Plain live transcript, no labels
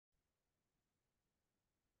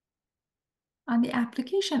On the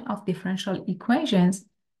application of differential equations,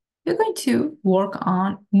 we're going to work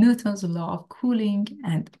on Newton's law of cooling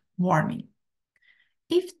and warming.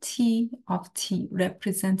 If T of T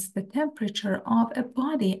represents the temperature of a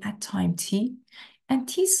body at time T, and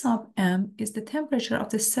T sub M is the temperature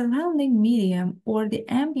of the surrounding medium or the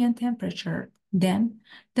ambient temperature, then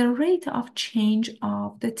the rate of change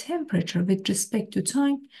of the temperature with respect to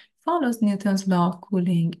time follows Newton's law of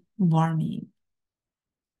cooling warming.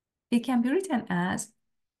 It can be written as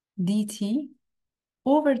dt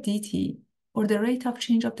over dt, or the rate of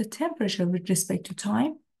change of the temperature with respect to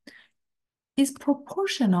time, is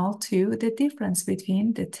proportional to the difference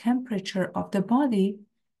between the temperature of the body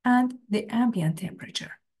and the ambient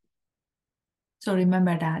temperature. So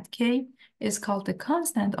remember that K is called the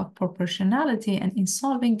constant of proportionality, and in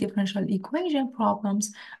solving differential equation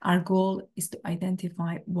problems, our goal is to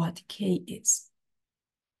identify what K is.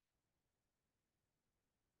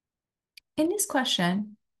 In this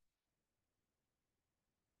question,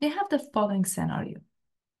 we have the following scenario.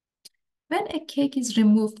 When a cake is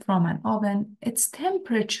removed from an oven, its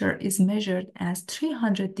temperature is measured as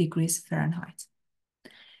 300 degrees Fahrenheit.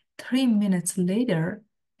 3 minutes later,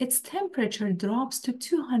 its temperature drops to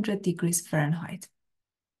 200 degrees Fahrenheit.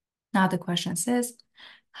 Now the question says,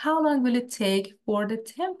 how long will it take for the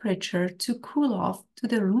temperature to cool off to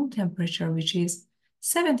the room temperature, which is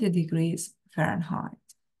 70 degrees Fahrenheit?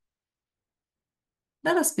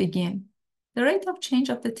 Let us begin. The rate of change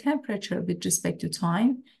of the temperature with respect to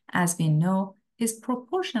time, as we know, is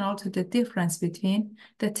proportional to the difference between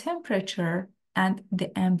the temperature and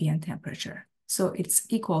the ambient temperature. So it's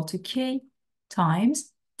equal to K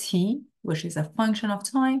times T, which is a function of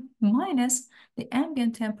time, minus the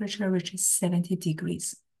ambient temperature, which is 70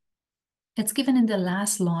 degrees. It's given in the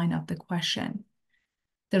last line of the question.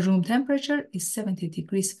 The room temperature is 70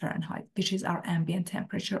 degrees Fahrenheit, which is our ambient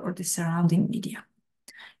temperature or the surrounding media.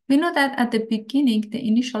 We know that at the beginning, the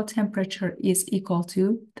initial temperature is equal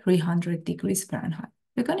to 300 degrees Fahrenheit.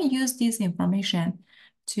 We're going to use this information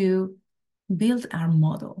to build our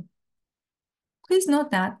model. Please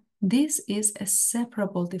note that this is a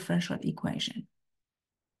separable differential equation.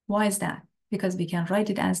 Why is that? Because we can write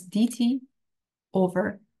it as dt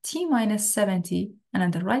over t minus 70, and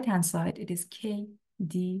on the right-hand side, it is k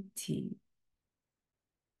dt.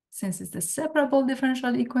 Since it's a separable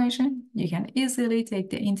differential equation, you can easily take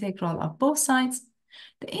the integral of both sides.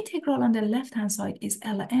 The integral on the left-hand side is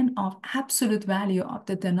ln of absolute value of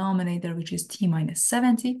the denominator, which is t minus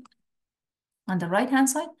 70. On the right-hand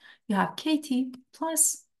side, you have kt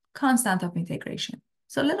plus constant of integration.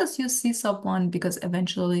 So let us use c sub 1 because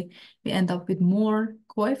eventually we end up with more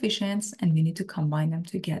coefficients and we need to combine them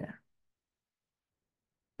together.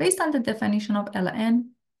 Based on the definition of ln,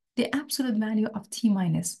 the absolute value of t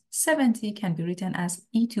minus 70 can be written as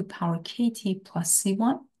e to power kt plus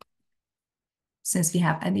c1. Since we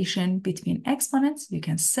have addition between exponents, you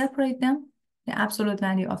can separate them. The absolute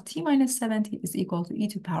value of t minus 70 is equal to e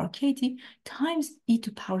to power kt times e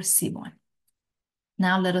to power c1.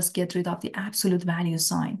 Now let us get rid of the absolute value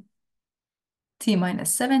sign. T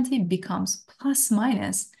minus 70 becomes plus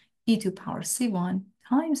minus e to power c1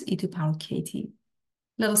 times e to power kt.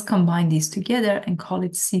 Let us combine these together and call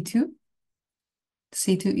it C2.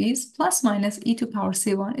 C2 is plus minus e to power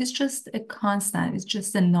C1. It's just a constant. It's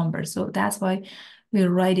just a number. So that's why we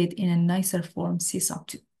write it in a nicer form, C sub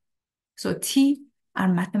 2. So T, our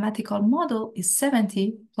mathematical model, is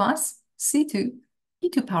 70 plus C2 e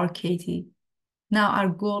to power KT. Now our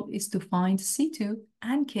goal is to find C2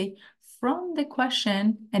 and K from the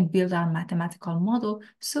question and build our mathematical model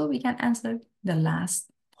so we can answer the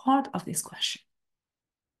last part of this question.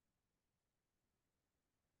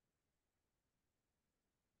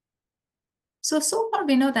 So far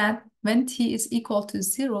we know that when T is equal to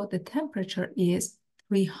 0, the temperature is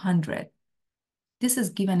 300. This is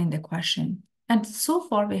given in the question. And so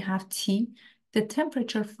far we have T, the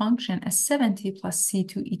temperature function, as 70 plus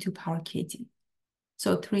C2 e to power KT.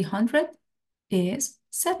 So 300 is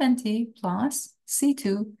 70 plus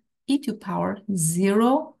C2 e to power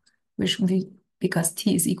 0, because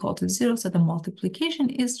T is equal to 0, so the multiplication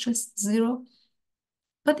is just 0.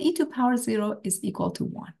 But e to power 0 is equal to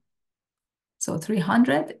 1. So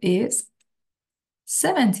 300 is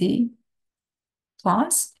 70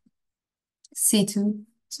 plus C2.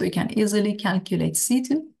 So we can easily calculate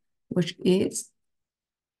C2, which is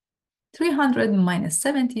 300 minus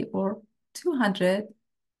 70, or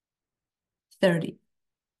 230.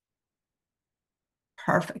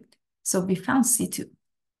 Perfect. So we found C2.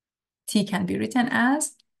 T can be written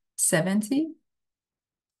as 70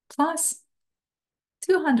 plus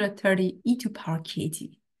 230 e to power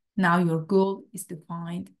KT. Now your goal is to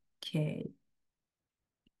find K.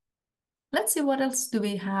 Let's see what else do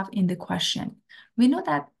we have in the question. We know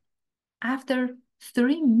that after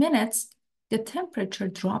 3 minutes, the temperature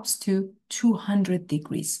drops to 200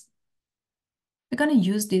 degrees. We're going to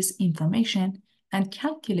use this information and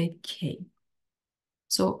calculate K.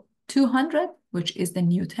 So 200, which is the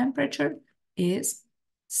new temperature, is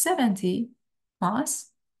 70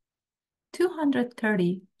 plus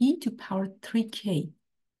 230 e to power 3K.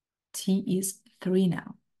 T is 3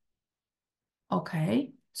 now.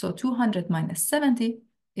 Okay, so 200 minus 70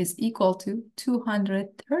 is equal to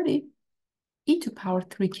 230 e to power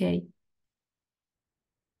 3K.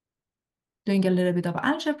 Doing a little bit of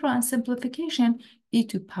algebra and simplification, e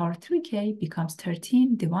to power 3K becomes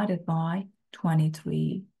 13 divided by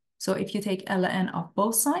 23. So if you take ln of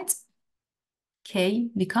both sides, K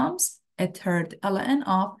becomes a third ln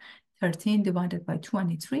of 13 divided by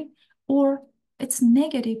 23, or it's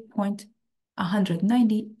negative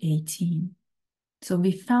 0.19018. So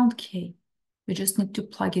we found K. We just need to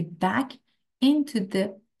plug it back into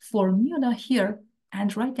the formula here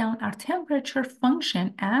and write down our temperature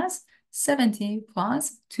function as 70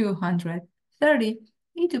 plus 230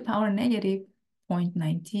 e to power negative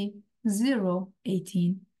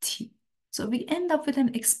 0.90018t. So we end up with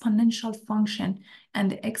an exponential function,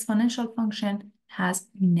 and the exponential function has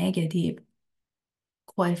negative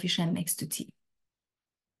coefficient next to t.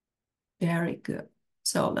 Very good.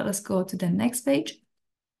 So let us go to the next page.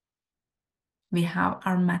 We have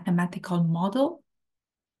our mathematical model.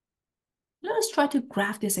 Let us try to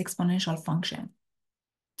graph this exponential function.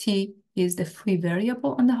 T is the free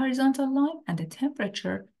variable on the horizontal line, and the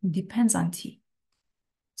temperature depends on T.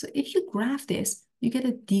 So if you graph this, you get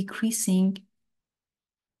a decreasing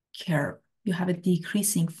curve. You have a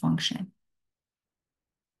decreasing function.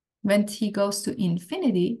 When T goes to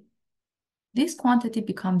infinity, this quantity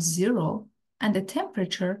becomes 0, and the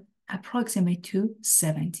temperature approximates to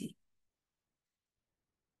 70.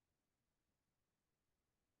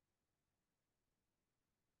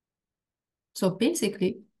 So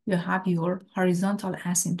basically, you have your horizontal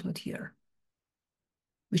asymptote here,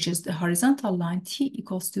 which is the horizontal line T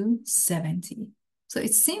equals to 70. So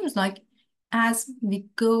it seems like as we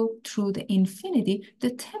go through the infinity,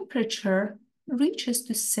 the temperature reaches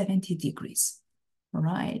to 70 degrees, all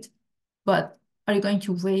right? But are you going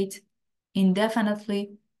to wait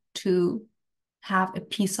indefinitely to have a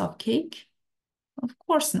piece of cake? Of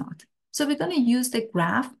course not. So we're going to use the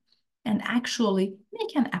graph and actually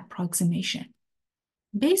make an approximation.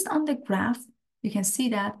 Based on the graph, you can see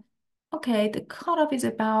that, okay, the cutoff is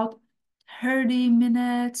about 30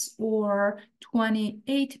 minutes or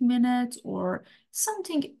 28 minutes or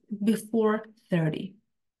something before 30.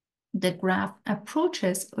 The graph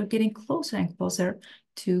approaches or getting closer and closer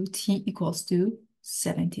to T equals to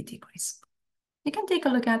 70 degrees. You can take a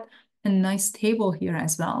look at a nice table here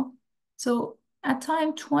as well. So at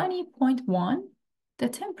time 20.1, the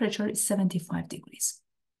temperature is 75 degrees.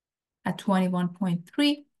 At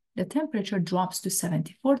 21.3, the temperature drops to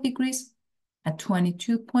 74 degrees. At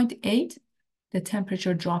 22.8, the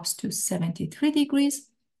temperature drops to 73 degrees.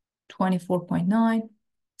 24.9,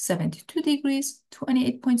 72 degrees.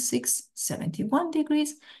 28.6, 71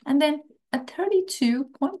 degrees. And then at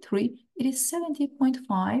 32.3, it is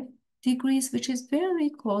 70.5 degrees, which is very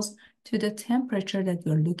close to the temperature that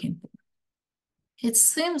we're looking for. It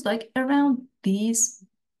seems like around these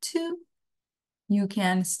two, you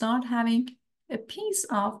can start having a piece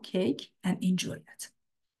of cake and enjoy it.